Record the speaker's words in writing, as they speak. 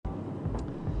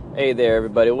Hey there,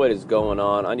 everybody. What is going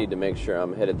on? I need to make sure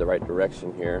I'm headed the right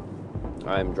direction here.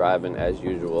 I'm driving as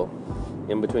usual,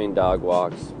 in between dog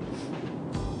walks,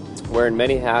 wearing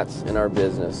many hats in our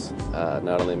business,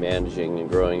 not only managing and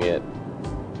growing it,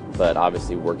 but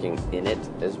obviously working in it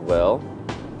as well.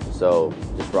 So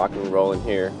just rocking and rolling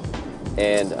here.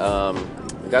 And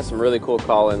we got some really cool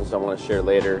call-ins I want to share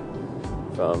later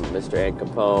from Mr.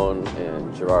 Capone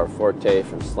and Gerard Forte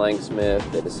from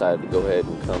Slangsmith. They decided to go ahead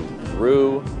and come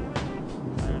through.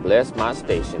 Bless my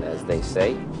station, as they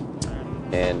say.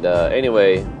 And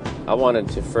anyway, I wanted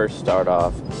to first start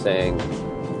off saying,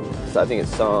 so I think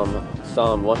it's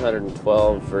Psalm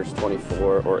 112, verse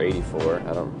 24 or 84.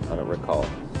 I don't recall.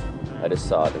 I just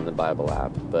saw it in the Bible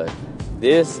app. But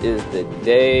this is the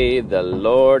day the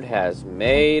Lord has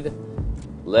made.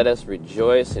 Let us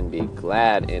rejoice and be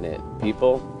glad in it,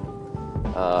 people.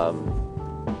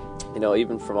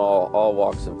 Even from all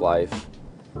walks of life.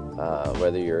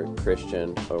 Whether you're a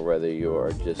Christian or whether you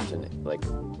are just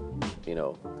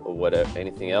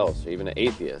anything else, or even an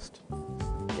atheist,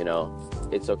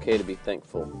 it's okay to be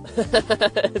thankful.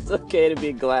 It's okay to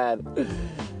be glad.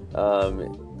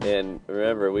 And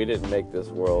remember, we didn't make this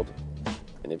world.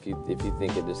 And if you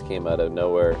think it just came out of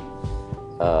nowhere,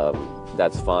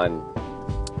 that's fine.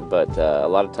 But a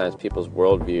lot of times people's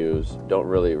worldviews don't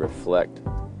really reflect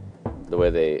the way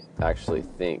they actually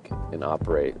think and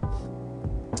operate.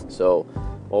 So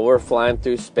while we're flying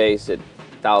through space at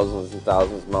thousands and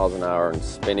thousands of miles an hour and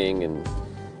spinning and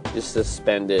just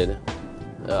suspended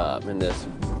in this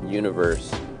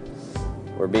universe,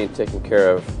 we're being taken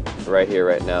care of right here,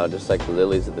 right now, just like the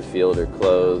lilies of the field are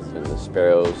clothed and the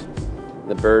sparrows,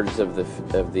 the birds of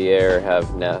the air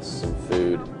have nests and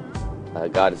food.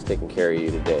 God is taking care of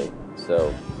you today.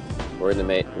 So we're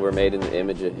made in the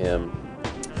image of Him.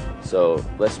 So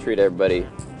let's treat everybody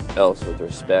else with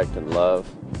respect and love,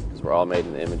 because we're all made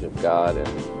in the image of God,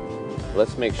 and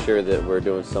let's make sure that we're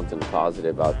doing something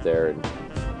positive out there,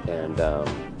 and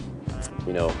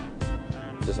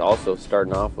just also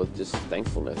starting off with just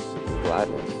thankfulness and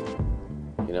gladness.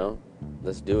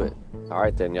 Let's do it. All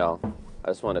right then, y'all. I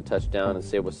just want to touch down and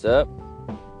say what's up.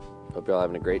 Hope y'all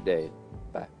having a great day.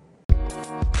 Bye.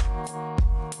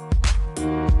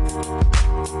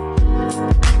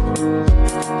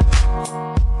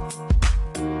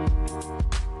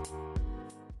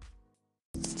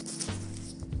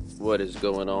 What is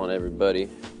going on, everybody?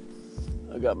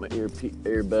 I got my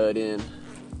earbud in.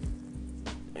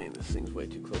 Dang, this thing's way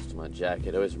too close to my jacket.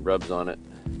 It always rubs on it.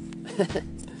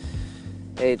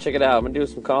 Hey, check it out. I'm gonna do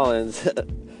some call-ins.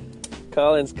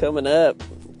 Call-ins coming up.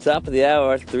 Top of the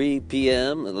hour, 3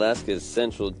 p.m. Alaska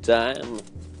Central Time.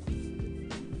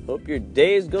 Hope your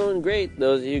day is going great.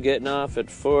 Those of you getting off at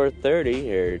 4:30,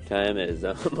 your time is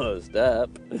almost up.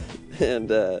 And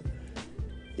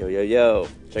yo,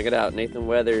 check it out.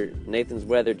 Nathan's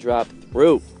weather dropped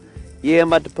through. Yeah,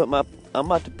 I'm about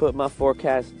to put my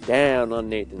forecast down on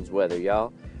Nathan's weather,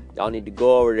 y'all. Y'all need to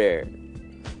go over there.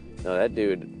 No, that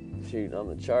dude shooting on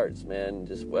the charts, man.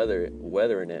 Just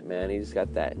weathering it, man. He's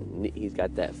got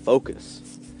that focus.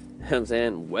 You know what I'm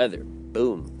saying? Weather.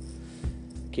 Boom.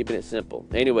 Keeping it simple.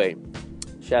 Anyway,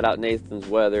 shout out Nathan's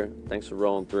weather. Thanks for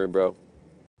rolling through, bro.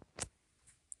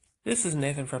 This is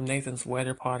Nathan from Nathan's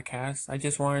Weather Podcast. I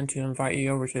just wanted to invite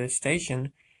you over to the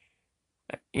station,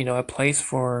 a place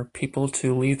for people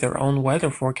to leave their own weather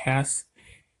forecasts.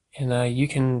 And you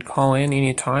can call in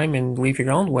anytime and leave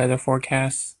your own weather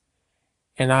forecasts.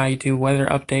 And I do weather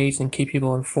updates and keep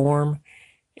people informed.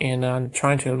 And I'm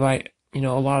trying to invite, a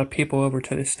lot of people over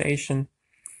to the station.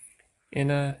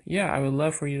 And I would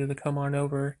love for you to come on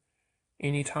over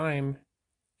anytime.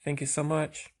 Thank you so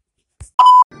much.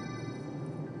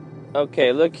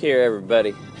 Okay, look here,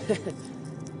 everybody.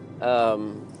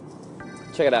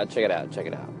 Check it out.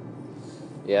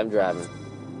 Yeah, I'm driving.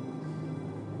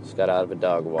 Just got out of a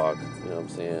dog walk, you know what I'm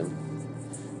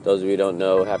saying? Those of you who don't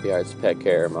know, Happy Hearts Pet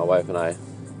Care, my wife and I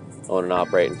own and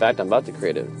operate. In fact, I'm about to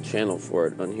create a channel for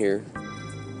it on here.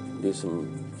 Do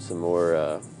some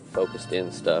more focused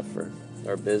in stuff for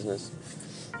our business.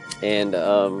 And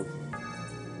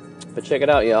but check it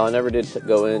out, y'all. I never did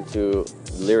go into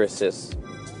lyricists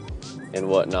and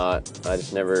whatnot. I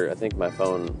think my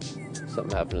phone, something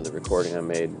happened to the recording I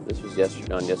made. This was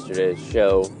on yesterday's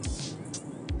show.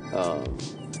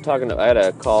 I had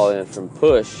a call in from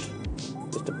Push,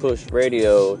 just a Push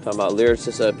radio, talking about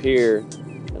lyricists up here,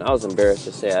 and I was embarrassed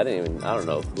to say I don't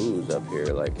know who's up here,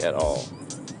 like, at all.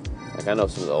 Like, I know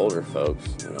some of the older folks,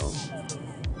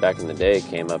 back in the day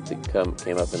came up in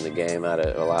the game out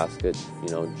of Alaska,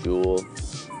 Jewel.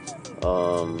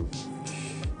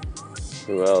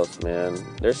 Who else, man?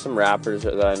 There's some rappers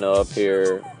that I know up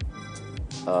here.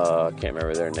 I can't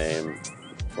remember their name.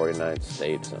 49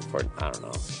 States. I don't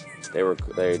know.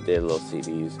 They did little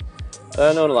CDs.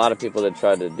 I know a lot of people that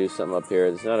tried to do something up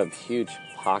here. There's not a huge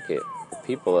pocket of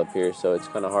people up here, so it's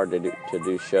kind of hard to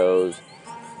do shows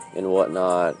and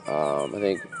whatnot. I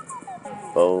think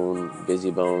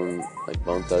Busy Bone, like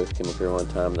Bone Thugs came up here one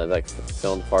time, and they like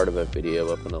filmed part of a video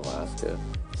up in Alaska,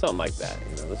 something like that.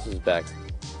 This is back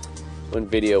when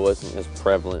video wasn't as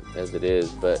prevalent as it is.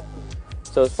 But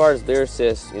so as far as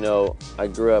lyricists, I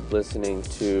grew up listening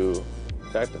to. In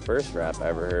fact, the first rap I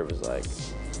ever heard was like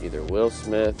either Will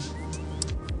Smith,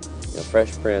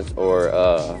 Fresh Prince, or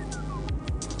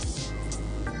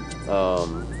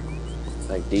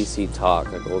like DC Talk,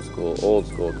 like old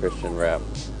school Christian rap.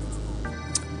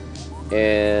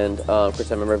 And of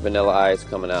course, I remember Vanilla Ice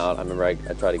coming out. I remember I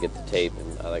tried to get the tape,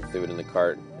 and I threw it in the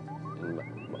cart. And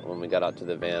when we got out to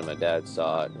the van, my dad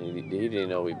saw it, and he didn't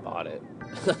know we bought it.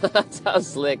 That's how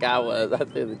slick I was. I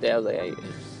threw the tape. I was like, hey.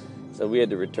 So we had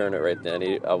to return it right then.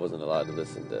 I wasn't allowed to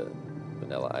listen to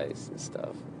Vanilla Ice and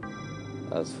stuff.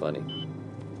 That was funny.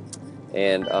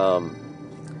 And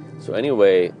so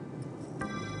anyway,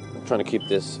 I'm trying to keep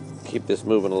this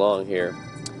moving along here.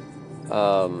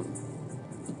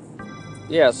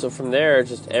 Yeah, so from there,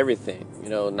 just everything,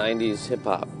 90s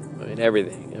hip-hop,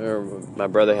 everything. I remember my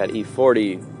brother had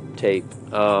E40 tape.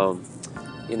 I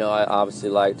obviously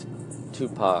liked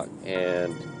Tupac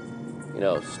and,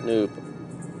 Snoop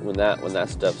when that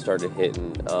stuff started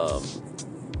hitting.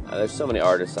 There's so many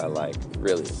artists I like,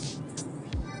 really.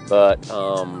 But,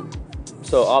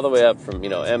 so all the way up from,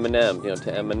 Eminem,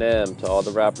 to Eminem, to all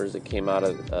the rappers that came out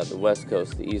of the West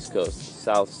Coast, the East Coast, the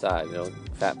South Side,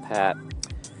 Fat Pat.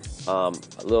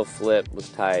 Lil Flip was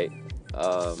tight.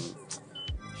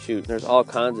 There's all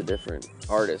kinds of different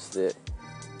artists that,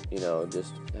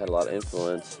 just had a lot of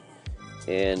influence.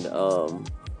 And, so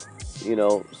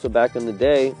back in the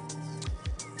day,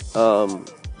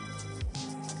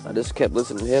 I just kept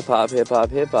listening to hip hop,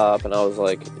 and I was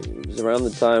like, it was around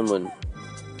the time when,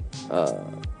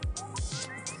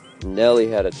 Nelly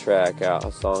had a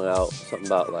song out, something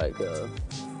about like,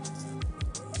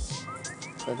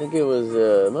 I think it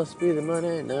was, must be the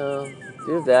money, no,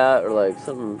 do that, or like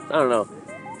something, I don't know.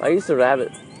 I used to have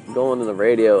it going on the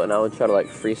radio, and I would try to like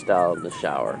freestyle in the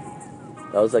shower.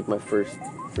 That was like my first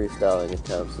freestyling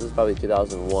attempt. So this is probably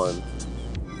 2001.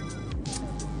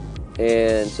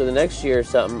 And so the next year or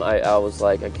something, I was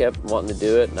like, I kept wanting to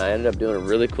do it, and I ended up doing a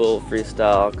really cool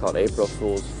freestyle called April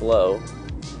Fool's Flow,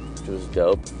 which was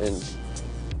dope. And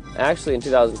actually in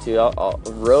 2002, I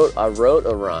wrote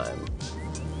a rhyme.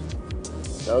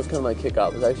 That was kind of my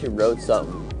kickoff. I actually wrote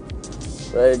something.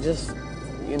 But it just,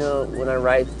 when I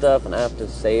write stuff and I have to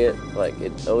say it, like,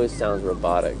 it always sounds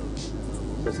robotic.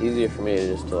 So it's easier for me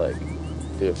to just do a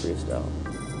freestyle.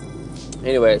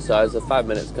 Anyway, so as the 5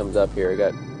 minutes comes up here, I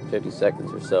got 50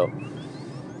 seconds or so.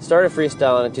 Started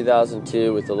freestyling in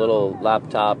 2002 with a little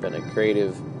laptop and a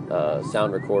creative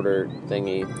sound recorder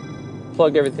thingy.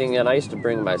 Plugged everything in. I used to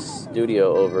bring my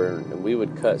studio over, and we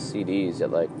would cut CDs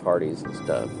at like parties and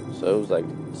stuff. So it was like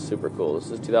super cool.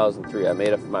 This is 2003. I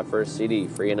made my first CD,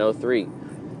 Free in 03.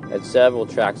 Had several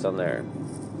tracks on there.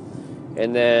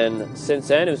 And then since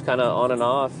then, it was kind of on and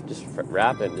off, just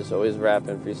rapping, just always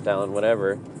rapping, freestyling,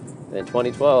 whatever. And in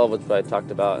 2012, which I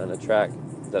talked about in a track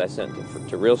that I sent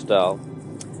to Real Style,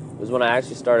 was when I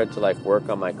actually started to like work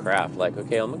on my craft. Like,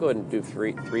 okay, I'm gonna go ahead and do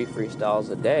three freestyles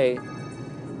a day.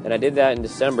 And I did that in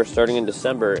December, starting in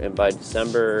December, and by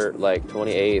December, like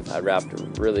 28th, I rapped a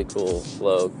really cool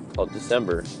flow called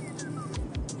December.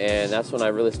 And that's when I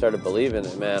really started believing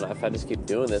that, man, if I just keep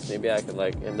doing this, maybe I could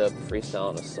like end up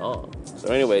freestyling a song. So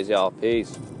anyways, y'all,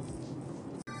 peace.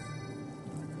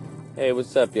 Hey,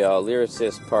 what's up, y'all?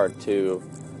 Lyricist Part 2.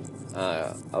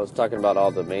 I was talking about all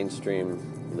the mainstream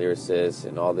lyricists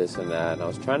and all this and that, and I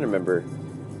was trying to remember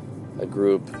a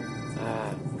group,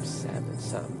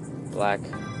 Black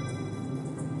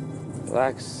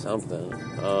something.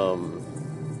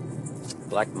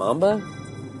 Black Mamba?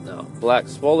 No, Black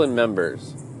Swollen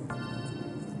Members.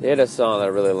 They had a song that I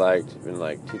really liked in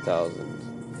like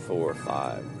 2004 or 5.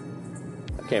 I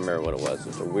can't remember what it was. It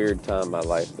was a weird time in my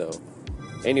life though.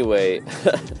 Anyway.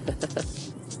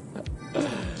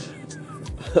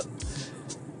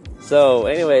 So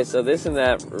this and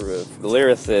that, the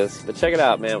lyricists. But check it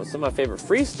out, man. With some of my favorite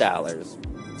freestylers.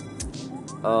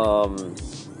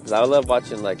 Because I love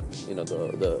watching like,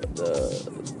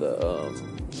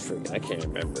 I can't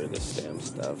remember this damn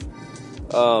stuff.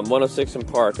 106 in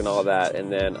Park and all that,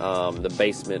 and then the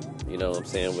Basement, you know what I'm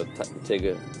saying, with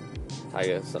Tyga,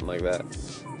 something like that.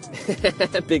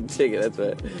 Big Tyga, that's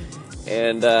right.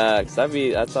 And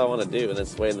that's all I want to do. And then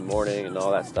Sway in the Morning and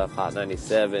all that stuff. Hot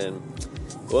 97.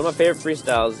 One of my favorite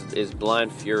freestyles is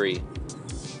Blind Fury,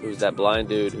 who's that blind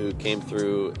dude who came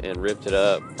through and ripped it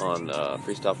up on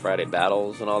Freestyle Friday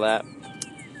battles and all that.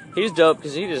 He's dope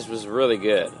because he just was really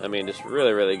good. I mean, just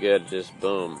really, really good. Just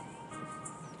boom,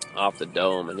 off the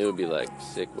dome, and he would be like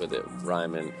sick with it,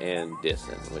 rhyming and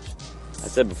dissing. Which I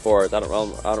said before, I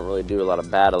don't really do a lot of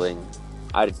battling.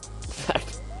 My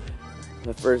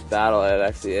first battle had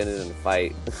actually ended in a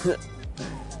fight.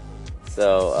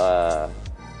 So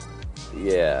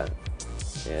yeah,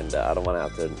 and I don't want to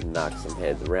have to knock some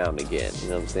heads around again. You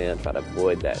know what I'm saying? I try to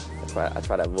avoid that. I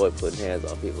try to avoid putting hands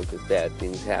on people because bad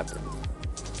things happen.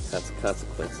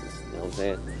 Consequences. You know what I'm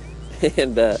saying?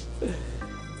 And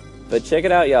but check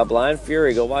it out, y'all. Blind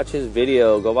Fury. Go watch his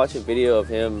video. Go watch a video of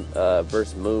him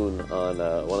versus Moon on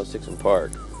 106 in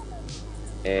Park.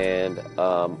 And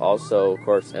also, of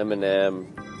course, Eminem.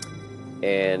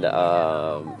 And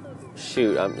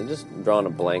shoot, I'm just drawing a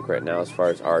blank right now as far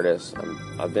as artists.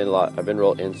 I've been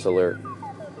real insular.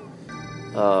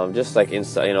 Just like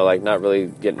inside, you know, like not really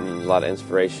getting a lot of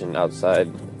inspiration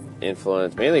outside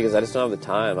influence, mainly because I just don't have the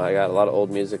time. I got a lot of old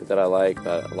music that I like,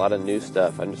 but a lot of new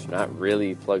stuff I'm just not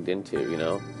really plugged into, you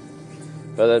know.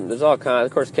 But there's all kinds.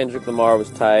 Of course, Kendrick Lamar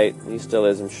was tight. He still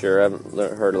is, I'm sure. I haven't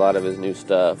heard a lot of his new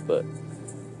stuff, but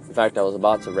in fact, I was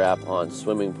about to rap on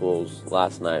swimming pools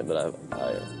last night, but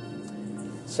I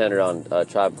centered on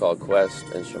Tribe Called Quest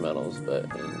instrumentals. But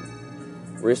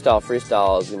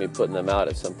Freestyle is going to be putting them out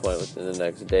at some point within the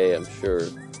next day, I'm sure.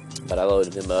 But I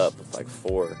loaded him up with like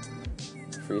 4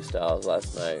 freestyles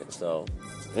last night. So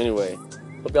anyway,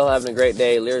 hope y'all having a great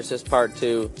day. Lyricist Part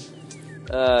 2.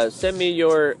 Send me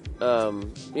your,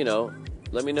 you know,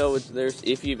 let me know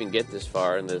if you even get this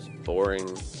far in this boring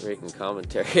freaking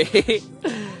commentary.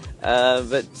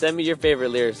 But send me your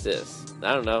favorite lyricist.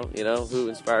 I don't know, you know, who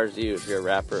inspires you if you're a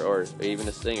rapper or even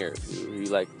a singer, who you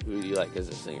like as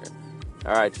a singer.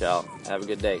 All right, y'all. Have a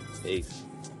good day. Peace.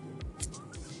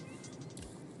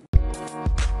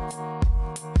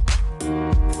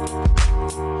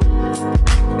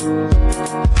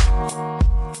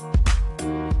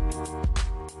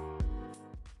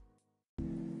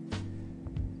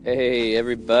 Hey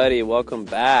everybody, welcome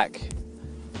back.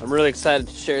 I'm really excited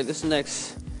to share this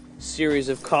next series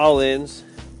of call-ins.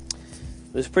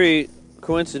 It was pretty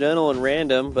coincidental and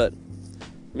random, but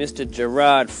Mr.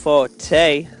 Gerard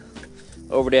Forte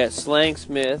over there at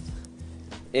Slangsmith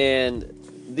and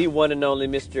the one and only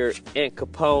Mr.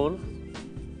 Capone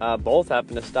both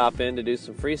happened to stop in to do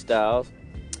some freestyles.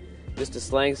 Mr.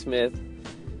 Slangsmith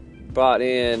brought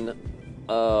in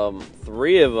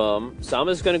 3 of them, so I'm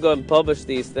just going to go ahead and publish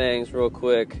these things real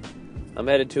quick. I'm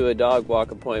headed to a dog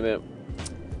walk appointment,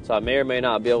 so I may or may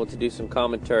not be able to do some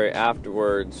commentary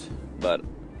afterwards, but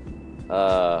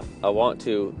I want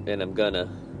to, and I'm gonna,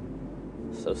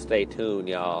 so stay tuned,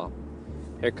 y'all.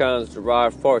 Here comes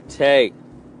Gerard Forte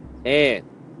and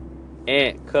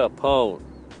Capone.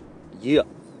 Yeah.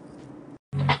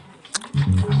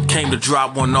 Came to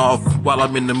drop one off while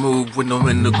I'm in the mood, when I'm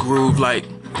in the groove, like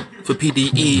for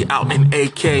PDE out in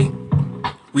AK.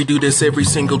 We do this every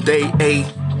single day.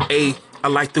 I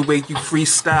like the way you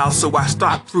freestyle, so I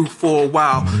stopped through for a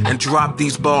while and dropped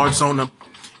these bars on them.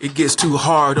 It gets too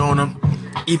hard on them.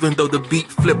 Even though the beat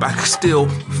flip, I still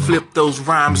flip those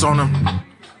rhymes on them.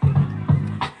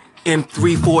 In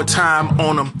 3/4 time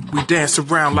on them, we dance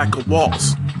around like a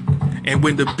waltz. And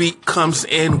when the beat comes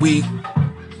in, we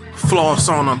floss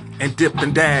on them and dip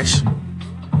and dash.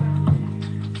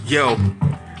 Yo,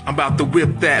 I'm about to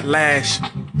whip that lash.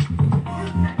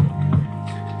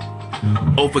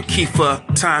 Over Kiefer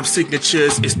time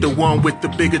signatures, it's the one with the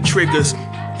bigger triggers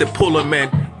that pull them in.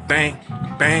 Bang,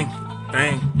 bang,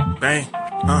 bang, bang.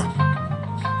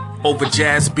 Over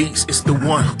jazz beats, it's the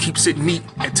one who keeps it neat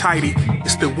and tidy.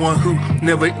 It's the one who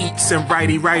never eats and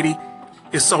righty.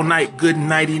 It's all night, good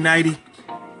nighty.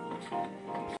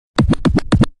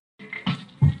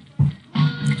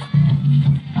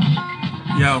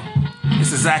 Yo,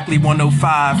 it's exactly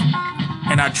 1:05,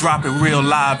 and I drop it real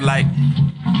live like,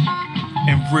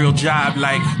 and real jive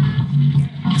like,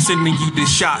 sending you the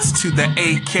shots to the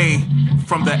AK.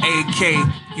 From the AK,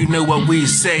 you know what we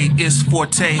say, it's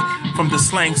Forte. From the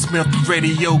Slangsmith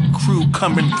radio crew,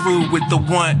 coming through with the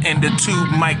 1 and the 2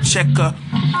 mic checker,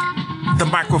 the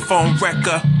microphone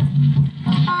wrecker.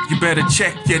 You better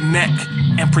check your neck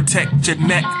and protect your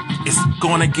neck. It's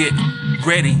gonna get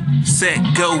ready, set,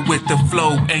 go with the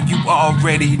flow, and you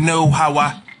already know how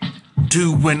I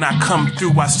do when I come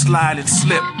through. I slide and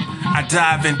slip, I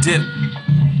dive and dip.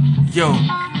 Yo,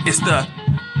 it's the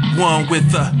one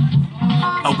with a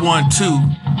 1-2.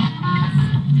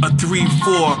 a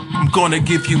 3-4. I'm gonna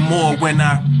give you more when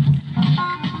I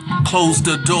close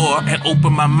the door and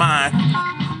open my mind.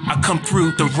 I come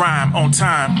through the rhyme on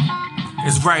time.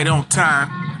 It's right on time.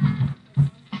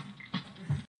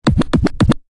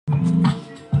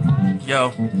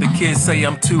 Yo, the kids say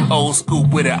I'm too old school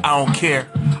with it. I don't care.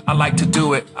 I like to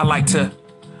do it. I like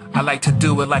to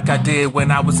do it like I did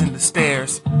when I was in the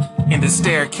stairs, in the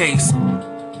staircase,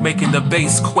 making the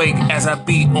bass quake as I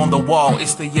beat on the wall.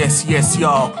 It's the yes, yes,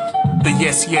 y'all. The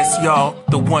yes, yes, y'all.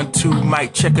 The 1-2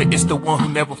 mic checker. It's the one who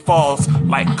never falls.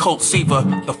 Like Colt Seaver,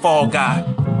 the fall guy.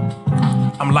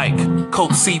 I'm like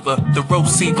Colt Seaver, the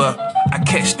receiver. I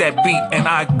catch that beat and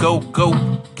I go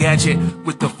gadget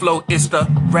with the flow. It's the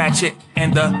ratchet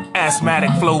and the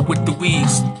asthmatic flow with the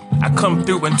wheeze. I come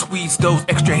through and tweeze those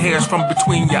extra hairs from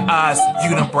between your eyes,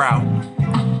 Unibrow.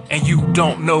 And you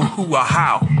don't know who or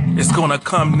how. It's gonna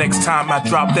come next time I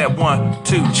drop that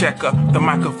 1-2 checker. The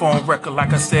microphone record,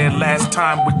 like I said last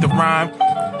time with the rhyme.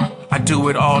 I do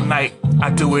it all night.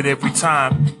 I do it every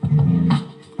time.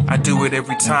 I do it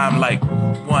every time like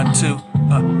 1-2,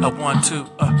 a 1-2,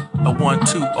 a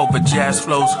 1-2 over jazz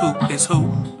flows. Who is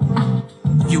who?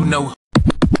 You know.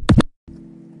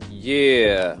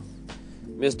 Yeah.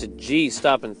 Mr. G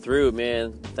stopping through,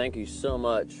 man. Thank you so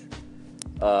much.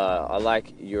 I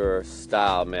like your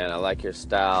style, man. I like your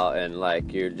style, and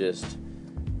like you're just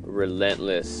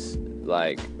relentless,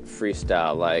 like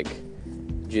freestyle, like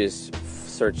just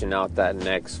searching out that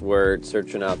next word,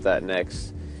 searching out that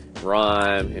next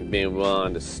rhyme, and being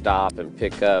willing to stop and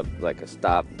pick up like a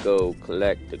stop, go,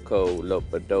 collect the code,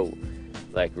 lope a dope,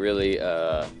 like really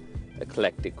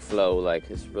eclectic flow, like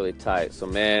it's really tight. So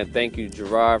man, thank you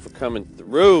Gerard for coming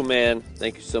through, man.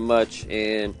 Thank you so much,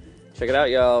 and check it out,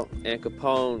 y'all. And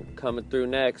Capone coming through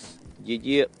next.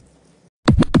 Yeah.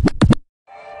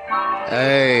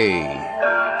 Hey,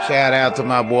 shout out to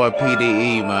my boy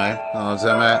PDE, man. Know what I'm talking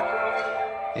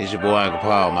about? It's your boy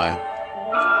Capone, man.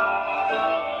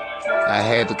 I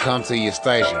had to come to your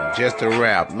station just to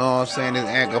rap. Know what I'm saying? This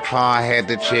Capone, I had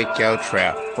to check your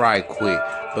trap right quick.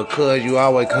 Because you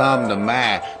always come to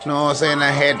mine. Know what I'm saying?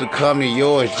 I had to come to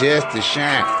yours just to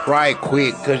shine right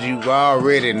quick. Cause you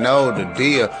already know the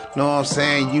deal. Know what I'm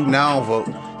saying? You known for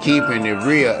keeping it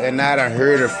real. And I done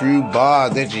heard a few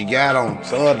bars that you got on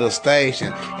other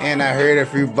stations. And I heard a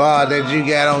few bars that you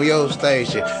got on your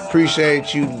station.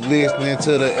 Appreciate you listening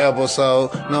to the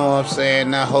episode. Know what I'm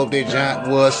saying? I hope that junk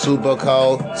was super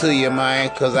cold to you, man.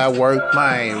 Cause I work,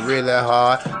 man, really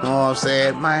hard. Know what I'm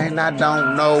saying? Man, I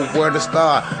don't know where to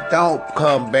start. Don't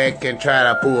come back and try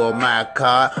to pull my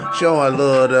card. Showing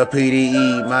love to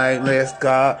PDE, man. Let's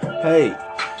go. Hey,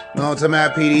 know what I'm talking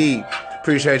about, PDE?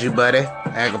 Appreciate you, buddy.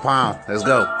 And Capone, let's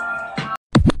go.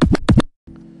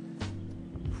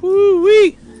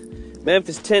 Woo-wee.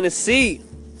 Memphis, Tennessee,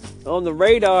 on the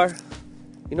radar.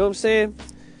 You know what I'm saying?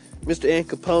 Mr. N.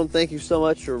 Capone, thank you so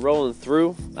much for rolling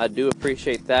through. I do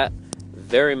appreciate that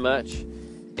very much,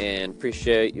 and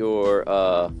appreciate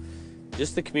your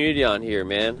just the community on here,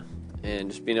 man, and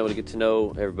just being able to get to know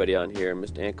everybody on here.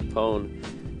 Mr. N. Capone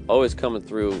always coming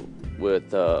through with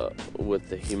the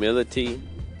humility,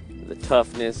 the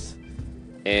toughness,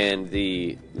 and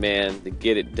the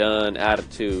get it done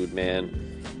attitude,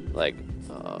 man. Like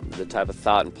the type of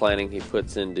thought and planning he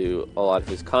puts into a lot of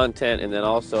his content, and then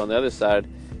also on the other side,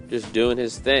 just doing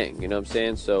his thing. You know what I'm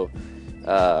saying? So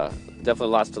definitely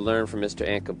lots to learn from Mr.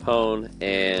 N. Capone,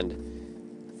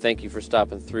 and thank you for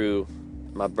stopping through,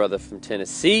 my brother from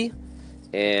Tennessee.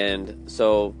 And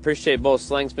so appreciate both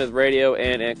Slangsmith Radio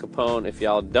and N. Capone. If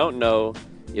y'all don't know,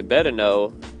 you better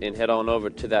know, and head on over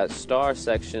to that star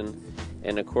section,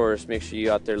 and of course make sure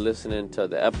you out there listening to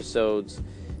the episodes,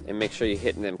 and make sure you're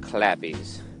hitting them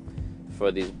clappies for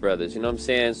these brothers. You know what I'm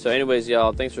saying? So anyways,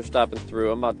 y'all, thanks for stopping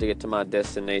through. I'm about to get to my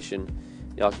destination.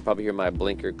 Y'all can probably hear my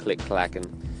blinker click clacking.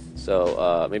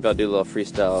 So maybe I'll do a little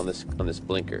freestyle on this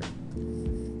blinker.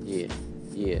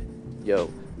 Yeah.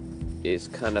 Yo, it's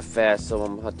kind of fast, so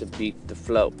I'm about to beat the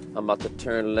flow. I'm about to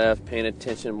turn left, paying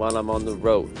attention while I'm on the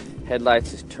road.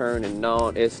 Headlights is turning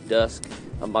on, it's dusk.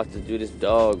 I'm about to do this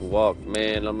dog walk,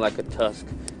 man. I'm like a tusk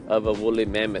of a woolly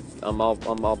mammoth. I'm all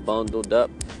bundled up.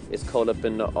 It's cold up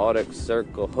in the Arctic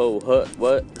Circle. Ho,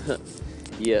 what?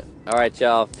 Yeah. All right,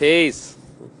 y'all. Peace.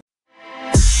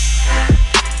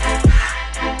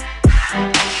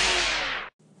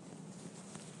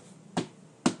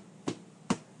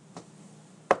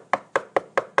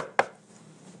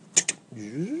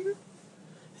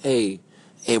 Hey,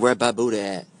 where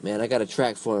Bobutah at? Man, I got a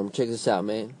track for him. Check this out,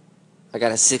 man. I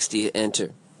got a 60 to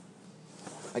enter.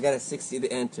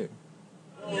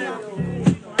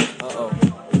 Uh-oh.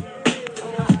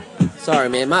 Sorry,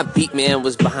 man, my beat man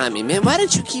was behind me. Man, why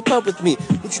didn't you keep up with me?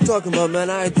 What you talking about,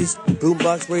 man? I had this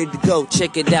boombox ready to go.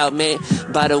 Check it out, man.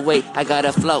 By the way, I got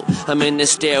a flow. I'm in the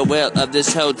stairwell of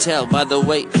this hotel. By the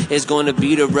way, it's going to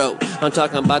be the road. I'm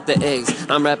talking about the eggs.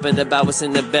 I'm rapping about what's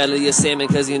in the belly of salmon,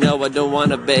 cause you know I don't want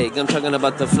to beg. I'm talking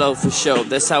about the flow for sure.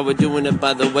 That's how we're doing it,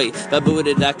 by the way.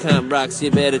 Bobutah.com rocks.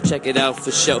 You better check it out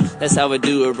for sure. That's how we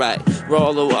do it right.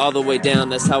 Roll all the way down.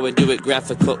 That's how we do it.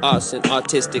 Graphical arts and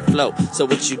artistic flow. So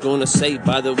what you gonna say,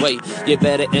 by the way? You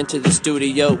better enter the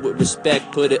studio with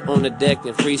respect. Put it on the deck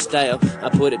and freestyle. I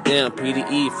put it down,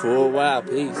 PDE for a while,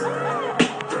 peace.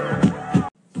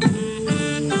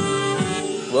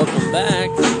 Welcome back,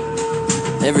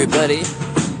 everybody.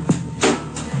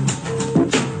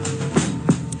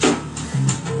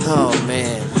 Oh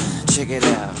man, check it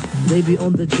out. They be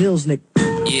on the deals, Nick.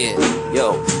 Yeah,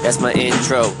 yo, that's my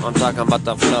intro. I'm talking about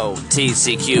the flow.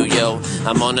 TCQ, yo.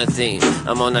 I'm on a theme.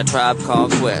 I'm on a Tribe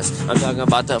Called Quest. I'm talking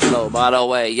about the flow. By the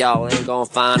way, y'all ain't gonna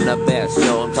find the best.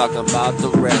 Yo, I'm talking about the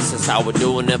rest. That's how we're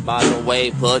doing it, by the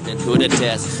way. Putting it to the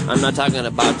test. I'm not talking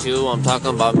about you. I'm talking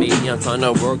about me. I'm trying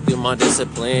to work through my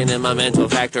discipline and my mental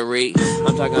factory.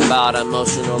 I'm talking about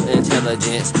emotional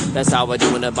intelligence. That's how we're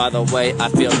doing it, by the way. I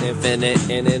feel infinite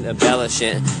and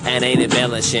embellishing. And ain't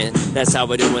embellishing. That's how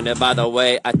we're doing it, by the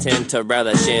way. I tend to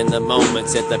relish in the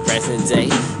moments at the present day.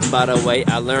 By the way,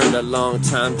 I learned a long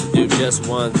time to do just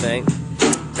one thing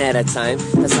at a time.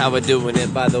 That's how we're doing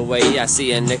it, by the way. I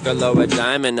see a nickel or a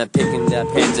dime and I'm picking up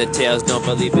heads or tails. Don't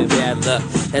believe in bad luck.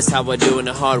 That's how we're doing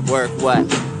the hard work. What?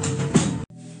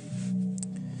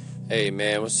 Hey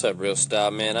man, what's up, Real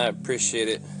Style, man? I appreciate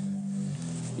it.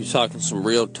 You talking some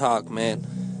real talk, man,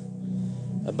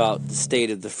 about the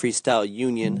state of the Freestyle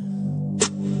Union.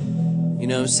 You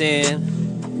know what I'm saying?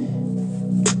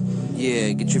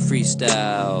 Yeah, get your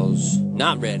freestyles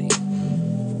not ready.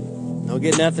 Don't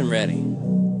get nothing ready.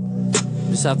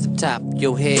 Just off the top of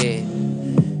your head.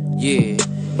 Yeah,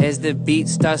 as the beat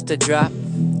starts to drop,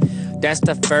 that's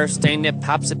the first thing that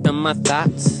pops up in my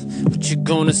thoughts. What you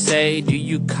gonna say? Do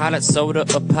you call it soda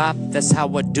or pop? That's how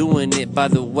we're doing it, by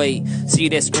the way. See,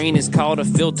 that screen is called a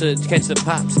filter to catch the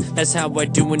pops. That's how we're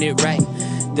doing it right.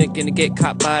 Thinking to get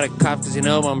caught by the cops, cause you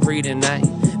know I'm free tonight.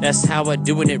 That's how I'm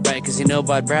doing it right, cause you know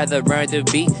I'd rather ride the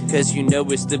beat, cause you know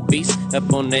it's the beast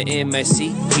up on the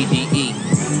MIC PDE.